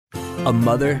a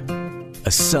mother,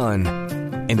 a son,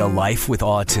 and a life with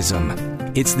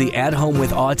autism. It's the At Home with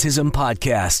Autism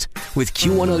podcast with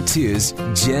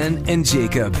Q102's Jen and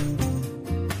Jacob.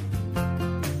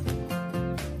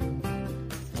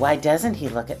 Why doesn't he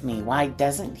look at me? Why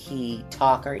doesn't he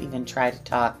talk or even try to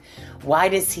talk? Why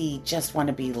does he just want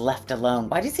to be left alone?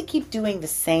 Why does he keep doing the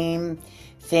same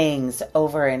things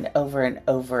over and over and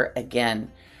over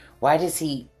again? Why does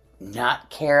he not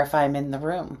care if I'm in the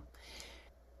room?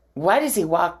 Why does he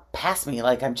walk past me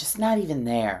like I'm just not even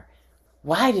there?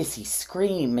 Why does he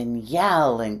scream and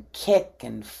yell and kick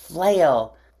and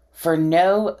flail for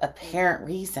no apparent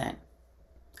reason?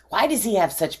 Why does he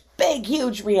have such big,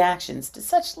 huge reactions to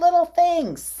such little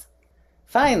things?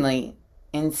 Finally,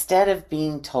 instead of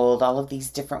being told all of these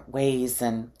different ways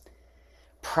and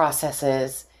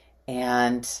processes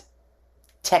and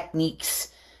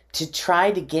techniques to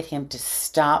try to get him to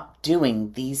stop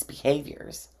doing these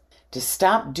behaviors, to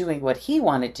stop doing what he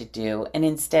wanted to do and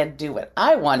instead do what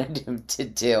I wanted him to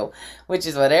do, which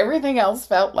is what everything else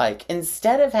felt like.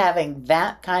 Instead of having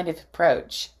that kind of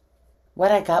approach,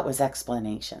 what I got was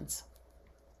explanations.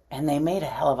 And they made a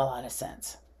hell of a lot of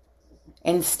sense.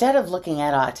 Instead of looking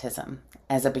at autism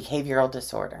as a behavioral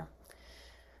disorder,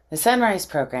 the Sunrise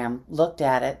program looked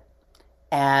at it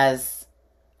as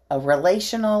a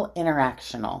relational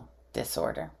interactional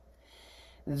disorder.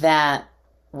 That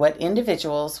what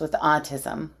individuals with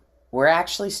autism were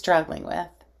actually struggling with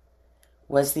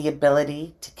was the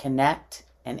ability to connect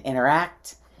and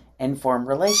interact and form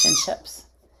relationships.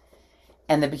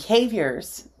 And the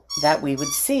behaviors that we would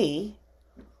see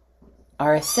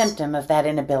are a symptom of that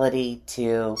inability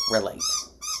to relate.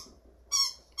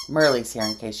 Merle's here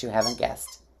in case you haven't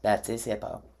guessed. That's his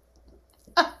hippo.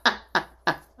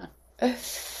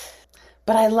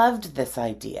 But I loved this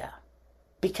idea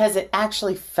because it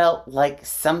actually felt like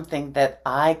something that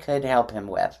I could help him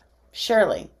with.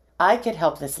 Surely, I could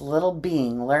help this little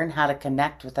being learn how to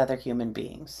connect with other human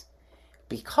beings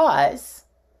because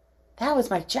that was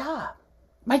my job.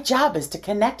 My job is to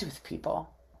connect with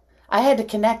people. I had to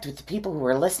connect with the people who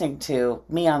were listening to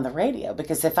me on the radio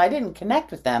because if I didn't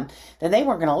connect with them, then they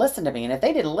weren't going to listen to me. And if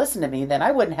they didn't listen to me, then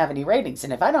I wouldn't have any ratings.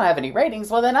 And if I don't have any ratings,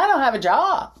 well, then I don't have a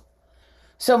job.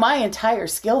 So my entire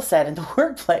skill set in the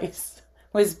workplace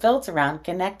was built around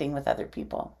connecting with other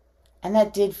people. And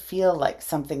that did feel like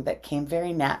something that came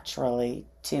very naturally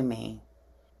to me.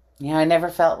 You know, I never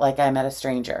felt like I met a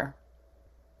stranger.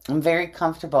 I'm very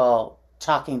comfortable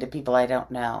talking to people I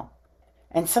don't know.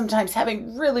 And sometimes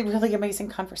having really, really amazing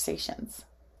conversations.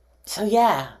 So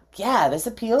yeah, this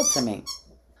appealed to me.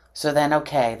 So then,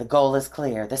 okay, the goal is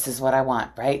clear. This is what I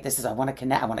want, right? I want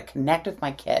to connect with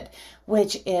my kid,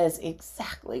 which is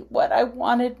exactly what I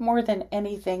wanted more than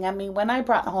anything. I mean, when I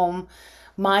brought home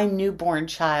my newborn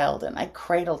child and I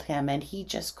cradled him and he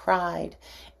just cried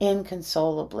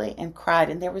inconsolably and cried,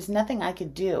 and there was nothing I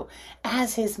could do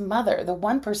as his mother, the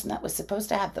one person that was supposed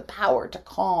to have the power to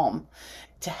calm,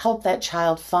 to help that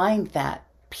child find that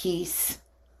peace,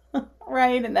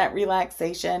 right? And that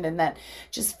relaxation and that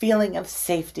just feeling of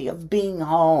safety, of being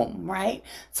home, right?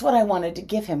 It's what I wanted to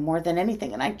give him more than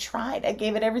anything. And I tried. I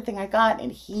gave it everything I got,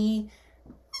 and he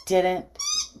didn't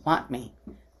want me.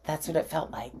 That's what it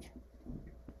felt like.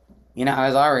 You know, I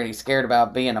was already scared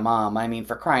about being a mom. I mean,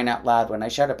 for crying out loud, when I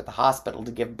showed up at the hospital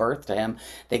to give birth to him,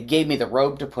 they gave me the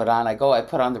robe to put on. I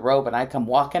put on the robe, and I come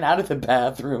walking out of the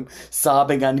bathroom,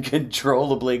 sobbing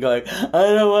uncontrollably, going, I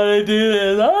don't want to do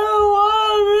this. I don't want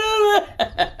to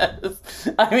do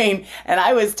this. I mean, and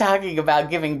I was talking about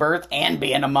giving birth and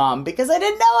being a mom because I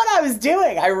didn't know what I was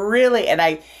doing.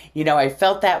 I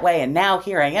felt that way, and now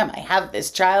here I am. I have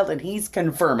this child, and he's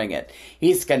confirming it.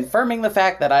 He's confirming the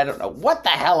fact that I don't know what the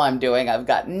hell I'm doing. I've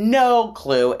got no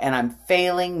clue, and I'm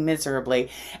failing miserably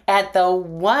at the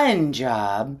one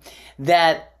job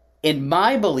that, in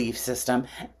my belief system,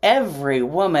 every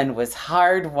woman was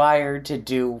hardwired to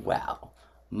do well.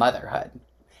 Motherhood.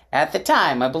 At the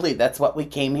time, I believe that's what we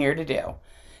came here to do.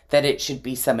 That it should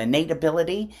be some innate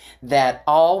ability that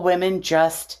all women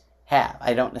just have.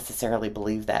 I don't necessarily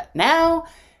believe that now.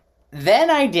 Then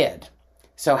I did.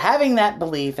 So having that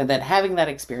belief and then having that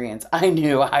experience, I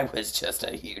knew I was just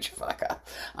a huge fuck up.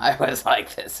 I was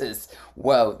like, this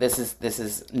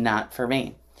is not for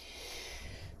me.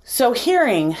 So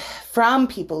hearing from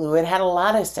people who had a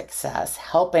lot of success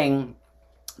helping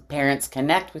parents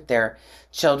connect with their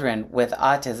children with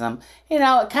autism, it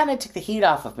kind of took the heat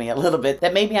off of me a little bit,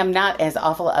 that maybe I'm not as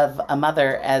awful of a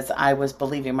mother as I was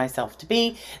believing myself to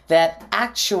be, that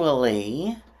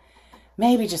actually,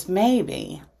 maybe, just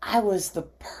maybe, I was the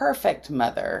perfect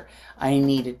mother I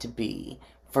needed to be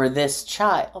for this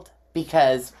child.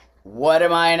 Because what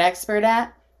am I an expert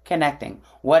at? connecting.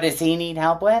 What does he need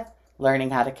help with?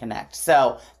 Learning how to connect.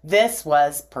 So this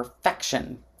was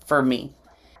perfection for me.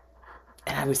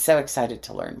 And I was so excited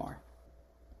to learn more.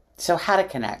 So how to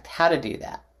connect, how to do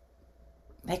that.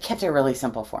 They kept it really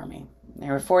simple for me.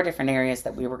 There were 4 different areas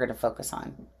that we were going to focus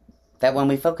on. That when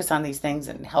we focus on these things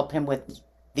and help him with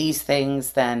these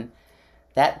things, then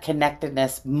that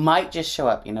connectedness might just show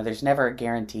up. There's never a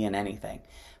guarantee in anything.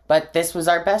 But this was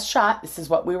our best shot. This is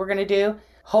what we were going to do.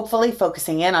 Hopefully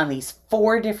focusing in on these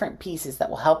 4 different pieces that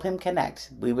will help him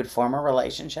connect, we would form a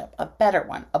relationship, a better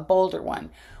one, a bolder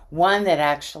one that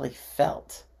actually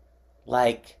felt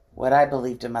like what I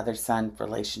believed a mother-son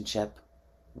relationship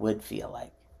would feel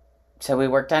like. So we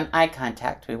worked on eye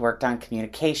contact, we worked on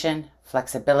communication,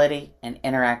 flexibility, and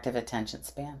interactive attention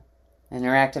span.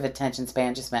 Interactive attention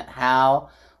span just meant how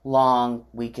long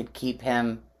we could keep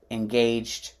him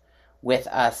engaged with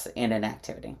us in an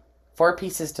activity. 4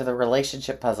 pieces to the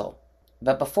relationship puzzle.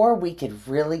 But before we could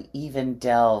really even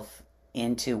delve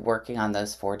into working on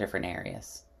those 4 different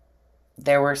areas,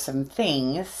 there were some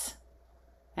things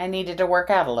I needed to work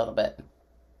out a little bit.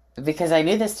 Because I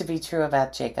knew this to be true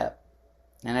about Jacob.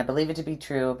 And I believe it to be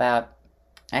true about,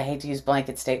 I hate to use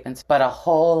blanket statements, but a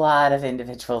whole lot of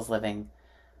individuals living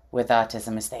with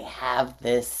autism is they have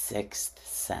this 6th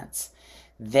sense.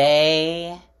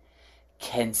 They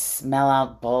can smell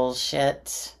out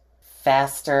bullshit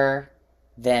faster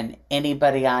than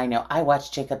anybody I know. I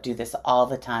watch Jacob do this all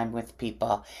the time with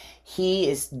people. He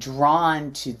is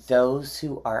drawn to those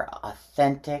who are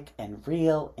authentic and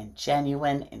real and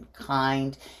genuine and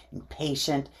kind and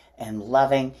patient and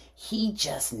loving. He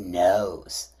just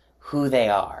knows who they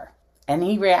are. And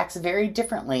he reacts very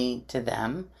differently to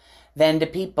them than to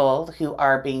people who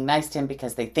are being nice to him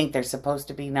because they think they're supposed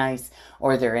to be nice,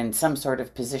 or they're in some sort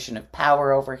of position of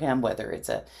power over him, whether it's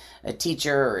a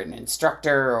teacher or an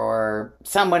instructor or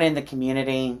someone in the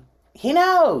community. He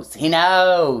knows.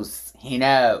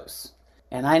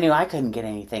 And I knew I couldn't get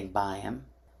anything by him.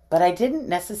 But I didn't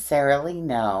necessarily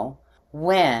know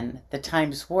when the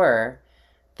times were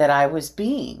that I was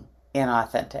being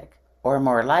inauthentic, or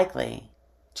more likely,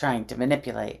 trying to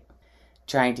manipulate,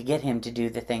 trying to get him to do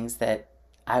the things that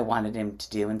I wanted him to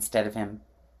do instead of him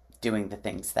doing the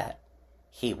things that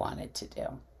he wanted to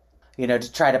do.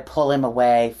 To try to pull him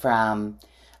away from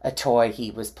a toy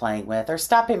he was playing with, or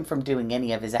stop him from doing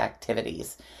any of his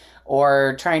activities,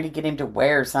 or trying to get him to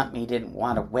wear something he didn't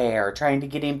want to wear, or trying to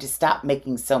get him to stop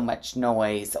making so much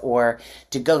noise, or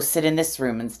to go sit in this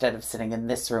room instead of sitting in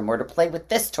this room, or to play with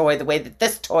this toy the way that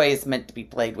this toy is meant to be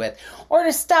played with, or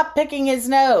to stop picking his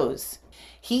nose.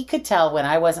 He could tell when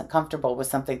I wasn't comfortable with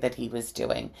something that he was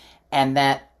doing, and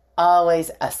that always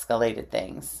escalated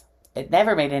things. It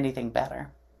never made anything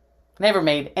better. Never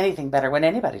made anything better when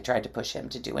anybody tried to push him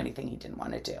to do anything he didn't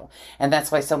want to do. And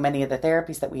that's why so many of the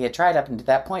therapies that we had tried up until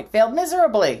that point failed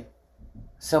miserably.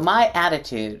 So my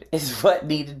attitude is what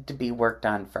needed to be worked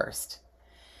on first.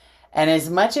 And as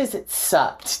much as it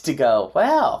sucked to go,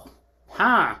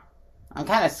 I'm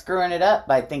kind of screwing it up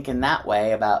by thinking that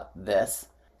way about this,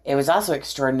 it was also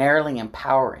extraordinarily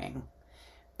empowering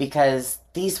because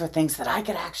these were things that I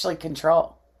could actually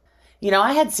control.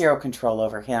 I had 0 control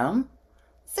over him.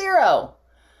 0.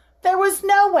 There was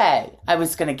no way I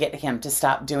was going to get him to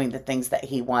stop doing the things that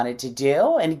he wanted to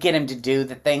do and get him to do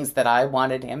the things that I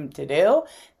wanted him to do.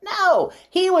 No,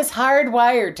 he was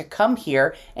hardwired to come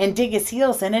here and dig his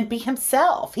heels in and be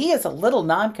himself. He is a little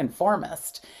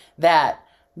nonconformist that,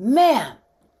 man,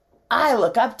 I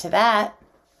look up to that.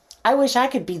 I wish I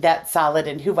could be that solid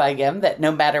in who I am that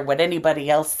no matter what anybody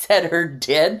else said or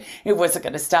did, it wasn't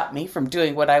going to stop me from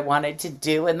doing what I wanted to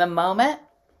do in the moment.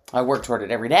 I work toward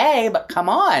it every day, but come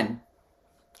on.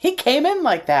 He came in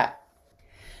like that.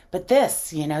 But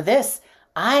this,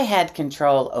 I had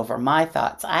control over my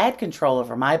thoughts. I had control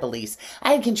over my beliefs.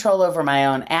 I had control over my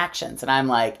own actions. And I'm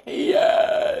like,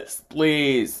 yes,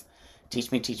 please.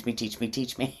 Teach me.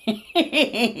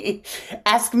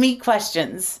 Ask me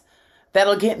questions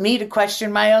that'll get me to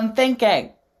question my own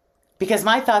thinking. Because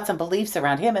my thoughts and beliefs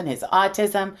around him and his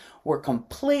autism were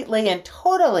completely and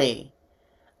totally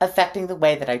affecting the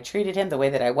way that I treated him, the way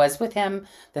that I was with him,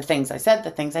 the things I said, the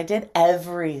things I did,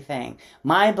 everything.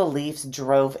 My beliefs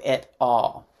drove it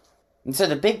all. And so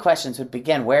the big questions would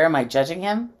begin, where am I judging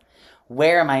him?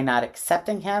 Where am I not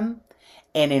accepting him?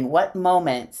 And in what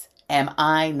moments am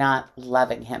I not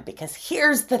loving him? Because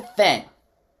here's the thing.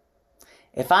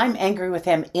 If I'm angry with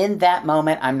him in that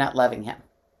moment, I'm not loving him.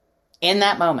 In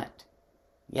that moment.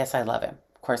 Yes, I love him.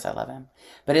 Of course I love him.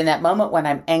 But in that moment when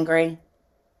I'm angry,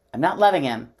 I'm not loving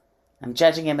him, I'm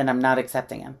judging him, and I'm not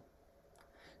accepting him.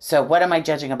 So what am I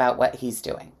judging about what he's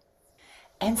doing?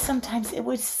 And sometimes it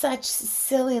was such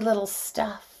silly little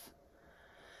stuff.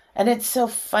 And it's so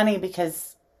funny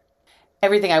because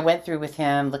everything I went through with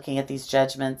him, looking at these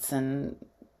judgments and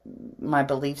my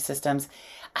belief systems,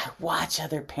 I watch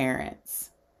other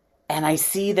parents and I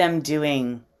see them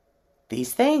doing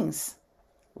these things.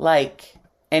 Like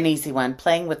an easy one,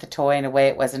 playing with the toy in a way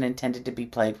it wasn't intended to be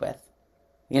played with.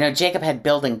 Jacob had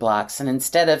building blocks, and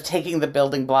instead of taking the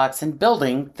building blocks and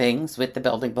building things with the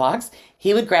building blocks,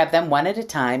 he would grab them one at a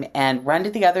time and run to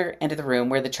the other end of the room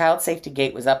where the child safety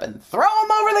gate was up and throw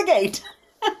them over the gate.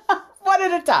 One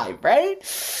at a time, right?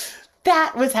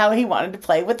 That was how he wanted to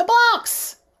play with the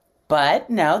blocks. But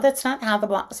no, that's not how the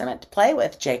blocks are meant to play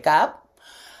with, Jacob.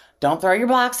 Don't throw your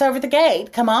blocks over the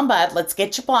gate. Come on, bud. Let's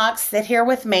get your blocks. Sit here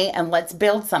with me and let's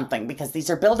build something, because these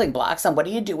are building blocks. And what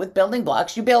do you do with building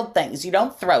blocks? You build things. You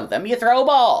don't throw them. You throw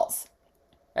balls.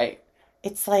 Right?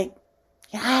 It's like,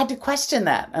 I had to question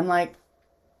that. I'm like,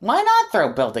 why not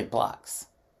throw building blocks?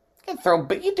 You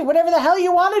can do whatever the hell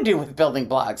you want to do with building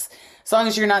blocks. As long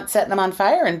as you're not setting them on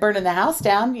fire and burning the house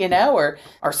down, or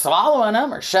swallowing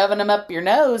them or shoving them up your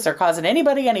nose or causing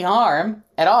anybody any harm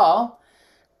at all.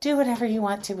 Do whatever you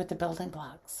want to with the building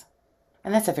blocks.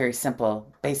 And that's a very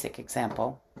simple, basic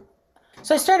example.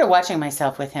 So I started watching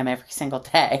myself with him every single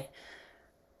day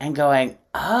and going,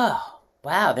 oh,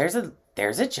 wow, there's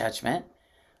a judgment.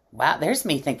 Wow, there's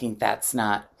me thinking that's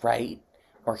not right,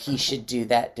 or he should do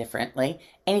that differently.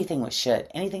 Anything was should.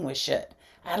 Anything was should.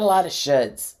 I had a lot of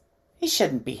shoulds. He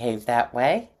shouldn't behave that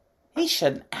way. He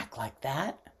shouldn't act like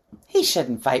that. He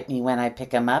shouldn't fight me when I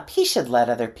pick him up. He should let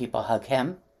other people hug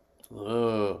him.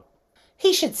 Ugh.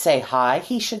 He should say hi.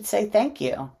 He should say thank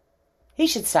you. He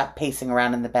should stop pacing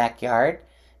around in the backyard.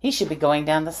 He should be going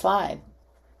down the slide.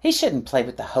 He shouldn't play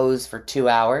with the hose for 2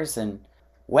 hours and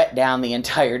wet down the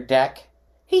entire deck.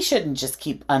 He shouldn't just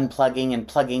keep unplugging and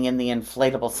plugging in the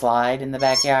inflatable slide in the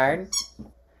backyard.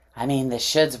 I mean, the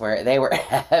shoulds were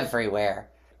everywhere.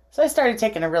 So I started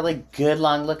taking a really good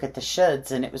long look at the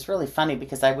shoulds, and it was really funny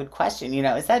because I would question,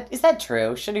 is that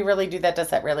true? Should he really do that? Does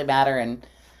that really matter? And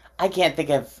I can't think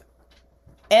of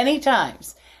any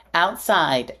times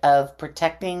outside of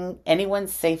protecting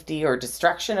anyone's safety or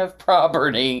destruction of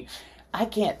property. I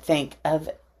can't think of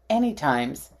any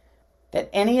times that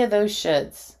any of those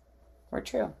shoulds were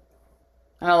true.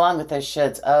 And along with those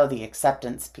shoulds, the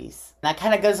acceptance piece. And that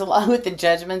kind of goes along with the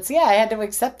judgments. Yeah, I had to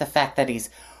accept the fact that he's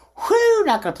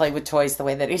not going to play with toys the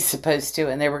way that he's supposed to.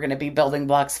 And there were going to be building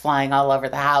blocks flying all over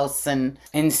the house. And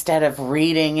instead of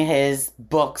reading his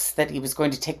books, that he was going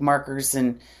to take markers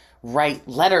and write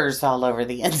letters all over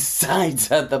the insides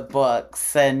of the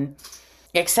books. And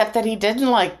except that he didn't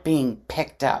like being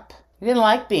picked up. He didn't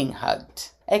like being hugged.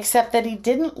 Except that he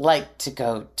didn't like to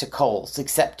go to Kohl's,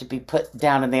 except to be put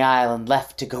down in the aisle and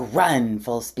left to go run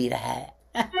full speed ahead.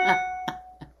 I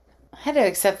had to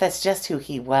accept that's just who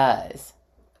he was.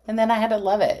 And then I had to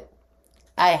love it.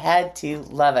 I had to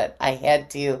love it. I had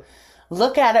to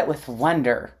look at it with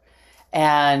wonder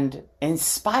and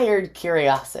inspired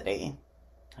curiosity.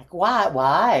 Like,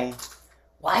 why?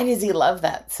 Why does he love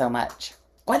that so much?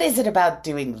 What is it about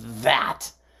doing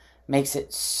that makes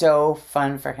it so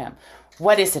fun for him?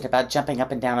 What is it about jumping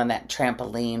up and down on that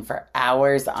trampoline for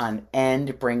hours on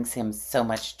end brings him so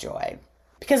much joy?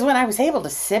 Because when I was able to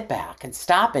sit back and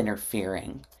stop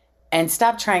interfering and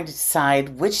stop trying to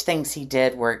decide which things he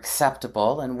did were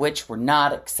acceptable and which were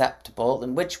not acceptable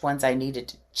and which ones I needed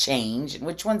to change and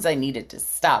which ones I needed to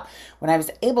stop, when I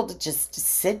was able to just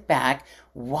sit back,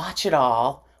 watch it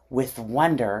all with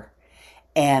wonder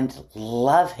and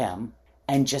love him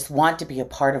and just want to be a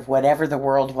part of whatever the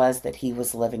world was that he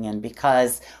was living in,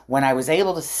 because when I was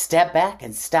able to step back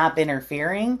and stop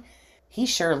interfering, he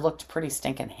sure looked pretty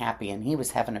stinking happy and he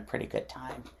was having a pretty good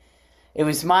time. It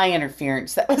was my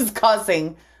interference that was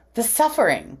causing the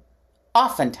suffering.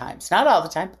 Oftentimes. Not all the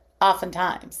time.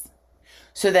 Oftentimes.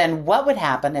 So then what would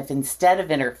happen if instead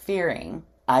of interfering,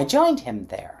 I joined him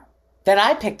there? That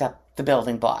I picked up the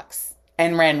building blocks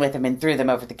and ran with him and threw them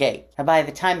over the gate. And by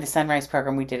the time the sunrise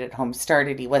program we did at home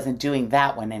started, he wasn't doing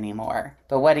that one anymore.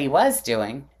 But what he was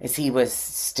doing is he was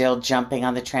still jumping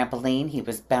on the trampoline. He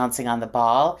was bouncing on the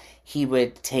ball. He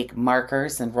would take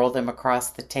markers and roll them across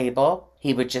the table.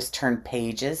 He would just turn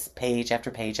pages, page after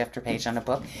page after page on a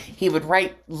book. He would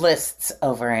write lists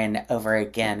over and over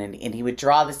again, and he would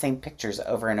draw the same pictures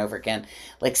over and over again.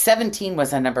 Like 17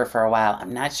 was a number for a while.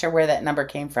 I'm not sure where that number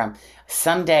came from.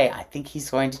 Someday, I think he's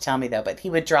going to tell me though, but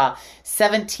he would draw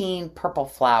 17 purple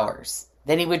flowers.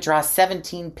 Then he would draw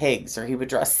 17 pigs, or he would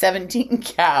draw 17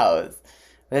 cows.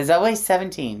 But there's always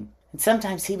 17. And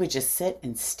sometimes he would just sit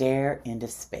and stare into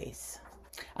space.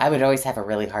 I would always have a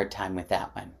really hard time with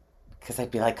that one, Because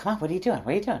I'd be like, come on, what are you doing?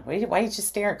 What are you doing? Why are you just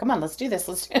staring? Come on, let's do this.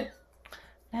 Let's do it.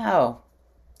 No.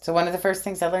 So one of the first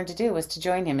things I learned to do was to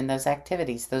join him in those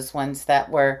activities, those ones that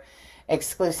were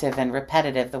exclusive and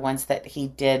repetitive, the ones that he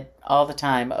did all the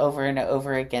time, over and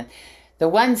over again, the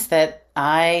ones that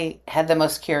I had the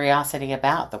most curiosity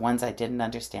about, the ones I didn't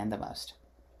understand the most.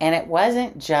 And it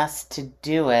wasn't just to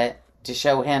do it to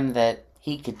show him that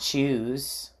he could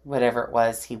choose whatever it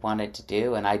was he wanted to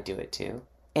do, and I'd do it too.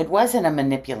 It wasn't a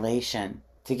manipulation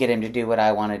to get him to do what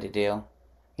I wanted to do.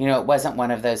 You know, it wasn't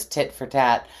one of those tit for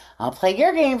tat, I'll play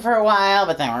your game for a while,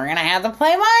 but then we're going to have to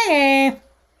play my game.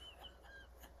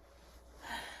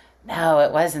 No,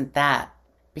 it wasn't that.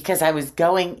 Because I was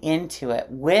going into it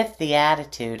with the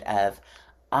attitude of,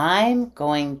 I'm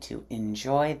going to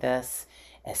enjoy this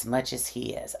as much as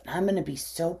he is. And I'm going to be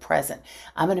so present.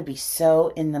 I'm going to be so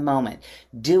in the moment,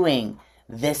 doing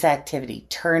this activity,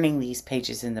 turning these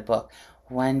pages in the book,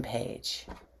 one page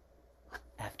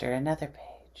after another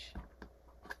page,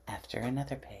 after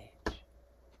another page,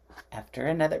 after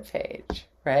another page,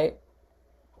 right?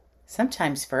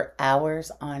 Sometimes for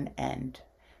hours on end.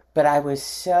 But I was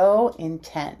so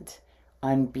intent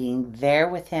on being there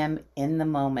with him in the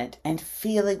moment and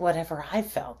feeling whatever I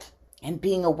felt and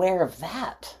being aware of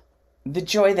that. The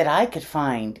joy that I could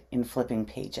find in flipping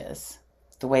pages,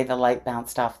 the way the light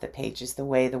bounced off the pages, the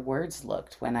way the words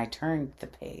looked when I turned the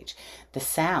page, the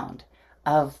sound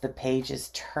of the pages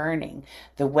turning,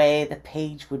 the way the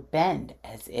page would bend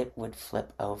as it would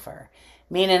flip over.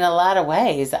 I mean, in a lot of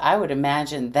ways, I would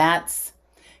imagine that's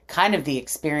kind of the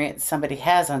experience somebody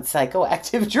has on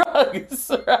psychoactive drugs,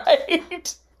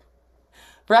 right?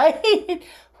 Right?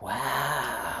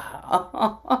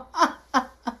 Wow.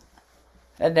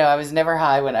 No, I was never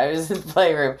high when I was in the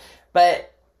playroom.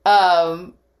 But,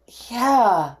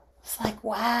 yeah, it's like,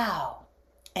 wow.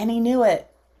 And he knew it.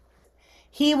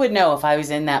 He would know if I was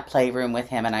in that playroom with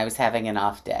him and I was having an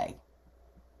off day.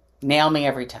 Nail me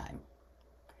every time.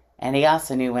 And he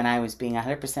also knew when I was being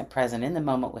 100% present in the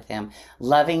moment with him,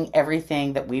 loving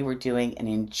everything that we were doing and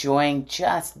enjoying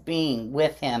just being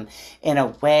with him in a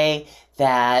way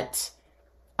that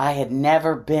I had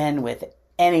never been with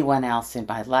anyone else in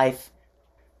my life.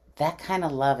 That kind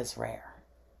of love is rare.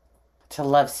 To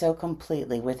love so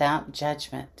completely without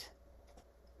judgment,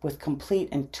 with complete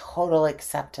and total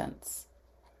acceptance,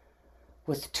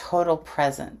 with total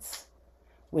presence,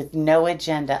 with no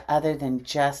agenda other than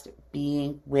just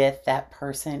being with that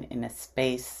person in a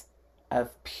space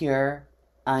of pure,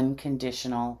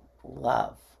 unconditional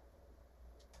love.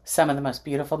 Some of the most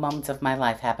beautiful moments of my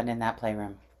life happened in that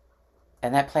playroom.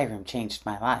 And that playroom changed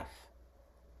my life.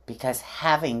 Because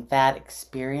having that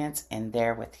experience in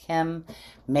there with him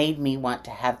made me want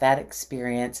to have that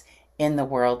experience in the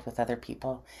world with other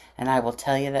people. And I will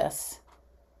tell you this,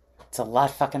 it's a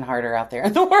lot fucking harder out there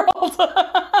in the world.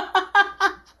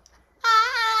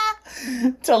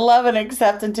 To love and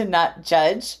accept and to not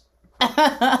judge. It's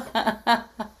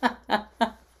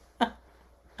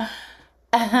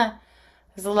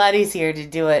a lot easier to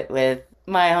do it with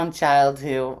my own child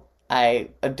who I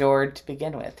adored to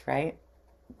begin with, right?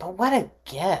 But what a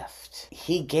gift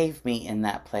he gave me in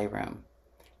that playroom.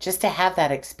 Just to have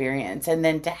that experience and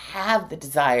then to have the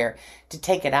desire to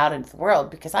take it out into the world,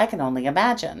 because I can only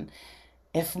imagine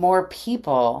if more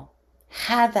people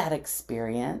had that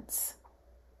experience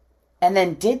and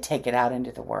then did take it out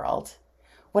into the world,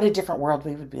 what a different world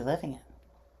we would be living in.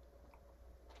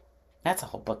 That's a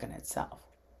whole book in itself.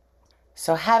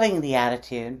 So having the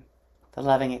attitude, the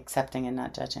loving, accepting, and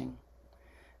not judging,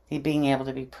 the being able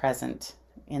to be present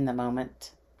in the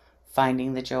moment,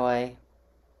 finding the joy,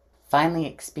 finally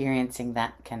experiencing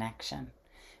that connection.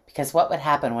 Because what would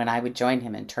happen when I would join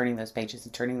him in turning those pages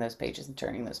and turning those pages and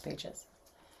turning those pages?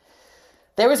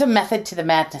 There was a method to the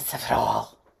madness of it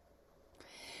all.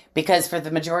 Because for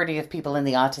the majority of people in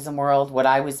the autism world, what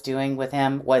I was doing with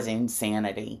him was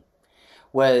insanity.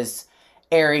 Was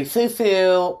airy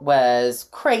foo-foo, was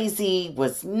crazy,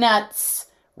 was nuts,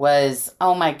 was,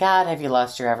 oh my God, have you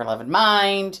lost your ever-loving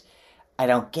mind? I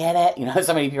don't get it. You know,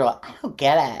 so many people are like, I don't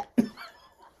get it.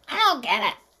 I don't get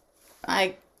it.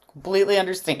 I completely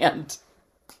understand.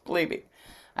 Believe me.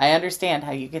 I understand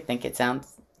how you could think it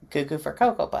sounds cuckoo for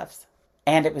Cocoa Puffs.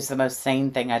 And it was the most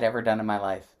sane thing I'd ever done in my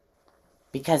life.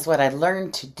 Because what I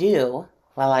learned to do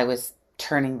while I was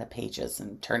turning the pages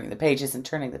and turning the pages and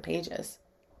turning the pages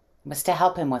was to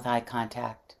help him with eye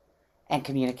contact and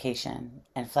communication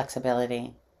and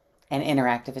flexibility and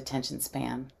interactive attention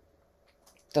span.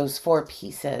 Those 4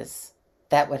 pieces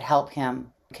that would help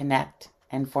him connect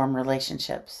and form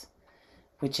relationships,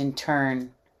 which in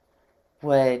turn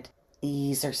would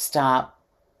ease or stop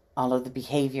all of the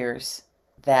behaviors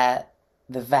that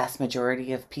the vast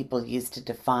majority of people use to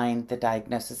define the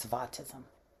diagnosis of autism.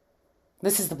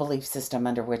 This is the belief system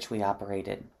under which we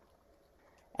operated.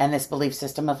 And this belief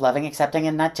system of loving, accepting,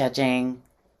 and not judging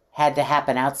had to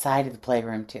happen outside of the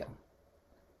playroom too.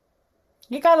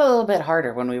 It got a little bit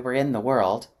harder when we were in the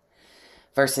world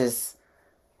versus,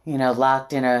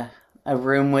 locked in a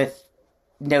room with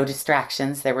no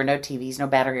distractions. There were no TVs, no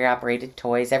battery-operated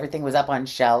toys. Everything was up on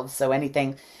shelves, so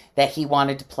anything that he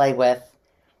wanted to play with,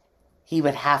 he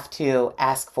would have to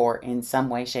ask for in some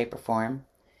way, shape, or form,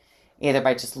 either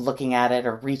by just looking at it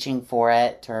or reaching for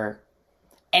it or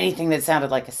anything that sounded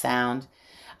like a sound.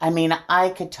 I mean, I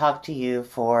could talk to you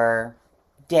for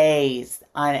days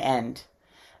on end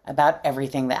about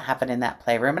everything that happened in that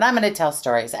playroom. And I'm going to tell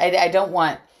stories. I don't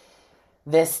want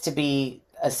this to be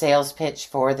a sales pitch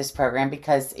for this program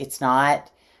because it's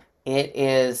not. It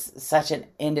is such an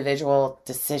individual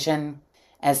decision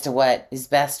as to what is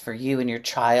best for you and your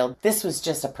child. This was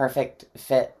just a perfect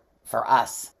fit for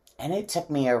us. And it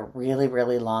took me a really,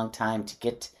 really long time to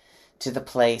get to the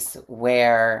place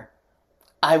where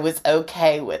I was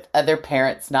okay with other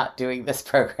parents not doing this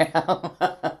program.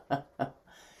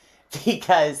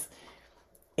 Because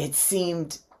it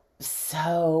seemed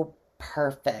so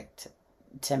perfect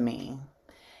to me.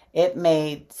 It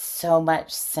made so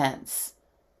much sense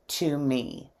to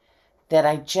me that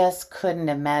I just couldn't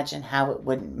imagine how it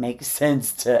wouldn't make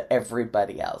sense to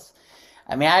everybody else.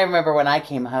 I mean, I remember when I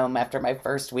came home after my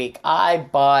first week, I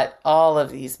bought all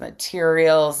of these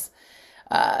materials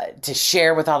to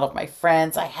share with all of my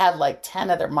friends. I had like 10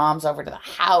 other moms over to the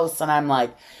house, and I'm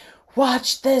like,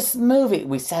 watch this movie.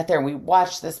 We sat there and we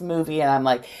watched this movie, and I'm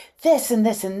like, this and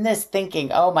this and this,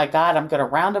 thinking, oh my God, I'm going to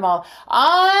round them all.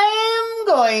 I'm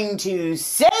going to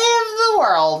save the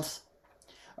world.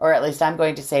 Or at least I'm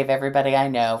going to save everybody I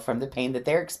know from the pain that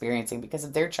they're experiencing because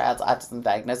of their child's autism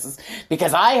diagnosis.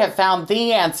 Because I have found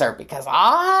the answer. Because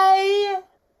I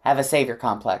have a savior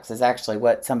complex is actually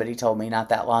what somebody told me not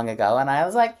that long ago. And I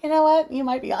was like, you know what? You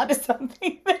might be onto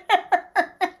something there.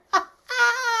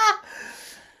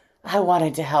 I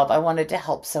wanted to help. I wanted to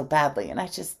help so badly. And I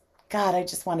just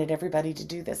wanted everybody to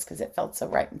do this because it felt so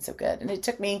right and so good. And it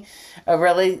took me a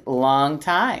really long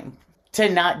time to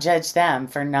not judge them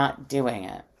for not doing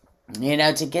it.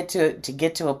 To get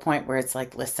to a point where it's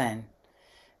like, listen,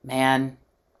 man,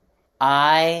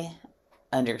 I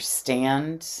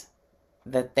understand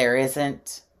that there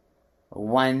isn't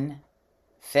one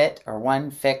fit or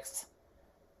one fix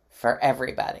for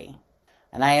everybody.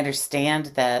 And I understand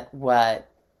that what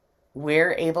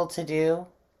we're able to do,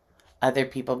 other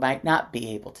people might not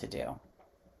be able to do.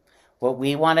 What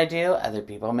we want to do, other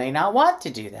people may not want to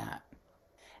do that.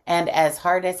 And as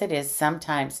hard as it is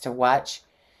sometimes to watch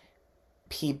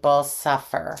people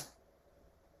suffer,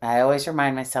 I always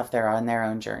remind myself they're on their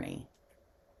own journey,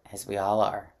 as we all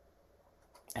are.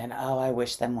 And I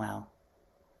wish them well.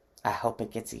 I hope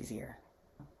it gets easier.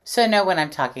 So no, when I'm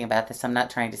talking about this, I'm not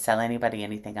trying to sell anybody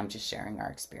anything. I'm just sharing our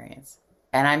experience.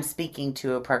 And I'm speaking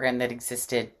to a program that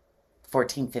existed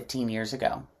 14, 15 years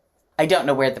ago. I don't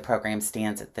know where the program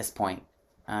stands at this point,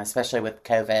 especially with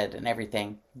COVID and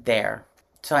everything there.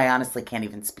 So I honestly can't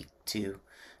even speak to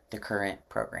the current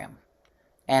program.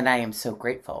 And I am so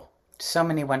grateful. So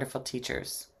many wonderful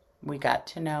teachers we got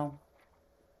to know.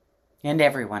 And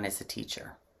everyone is a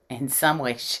teacher in some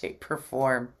way, shape, or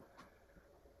form.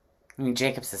 I mean,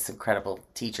 Jacob's this incredible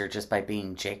teacher just by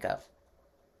being Jacob.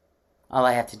 All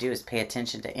I have to do is pay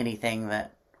attention to anything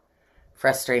that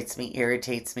frustrates me,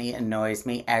 irritates me, annoys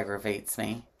me, aggravates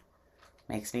me,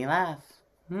 makes me laugh.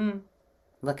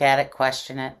 Look at it,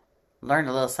 question it, learn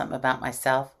a little something about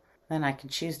myself. Then I can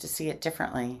choose to see it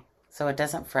differently so it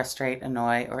doesn't frustrate,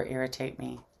 annoy, or irritate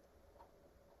me.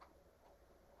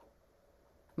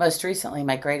 Most recently,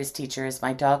 my greatest teacher is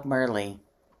my dog, Merle.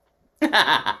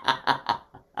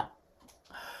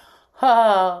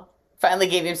 Finally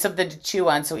gave him something to chew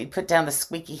on so he'd put down the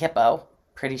squeaky hippo.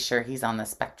 Pretty sure he's on the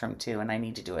spectrum too, and I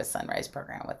need to do a sunrise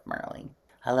program with Merle.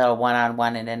 A little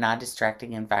one-on-one in a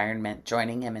non-distracting environment,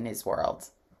 joining him in his world.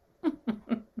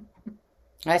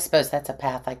 I suppose that's a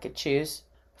path I could choose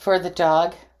for the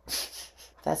dog.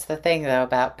 That's the thing, though,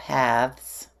 about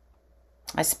paths.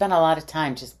 I spent a lot of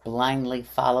time just blindly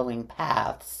following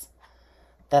paths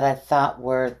that I thought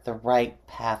were the right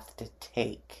path to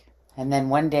take. And then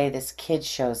one day this kid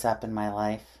shows up in my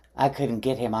life. I couldn't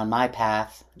get him on my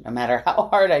path, no matter how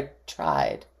hard I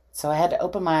tried. So I had to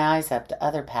open my eyes up to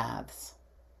other paths.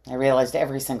 I realized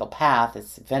every single path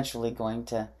is eventually going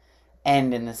to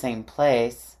end in the same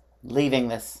place, leaving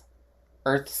this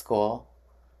earth school,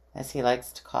 as he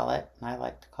likes to call it, and I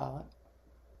like to call it.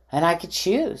 And I could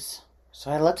choose. So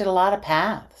I looked at a lot of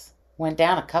paths, went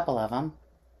down a couple of them,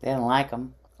 They didn't like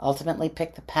him. Ultimately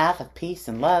picked the path of peace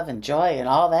and love and joy and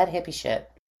all that hippie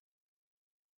shit.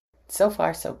 So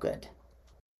far, so good.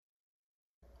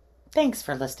 Thanks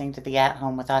for listening to the At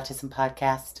Home with Autism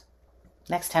podcast.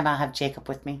 Next time I'll have Jacob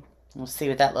with me. We'll see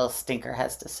what that little stinker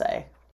has to say.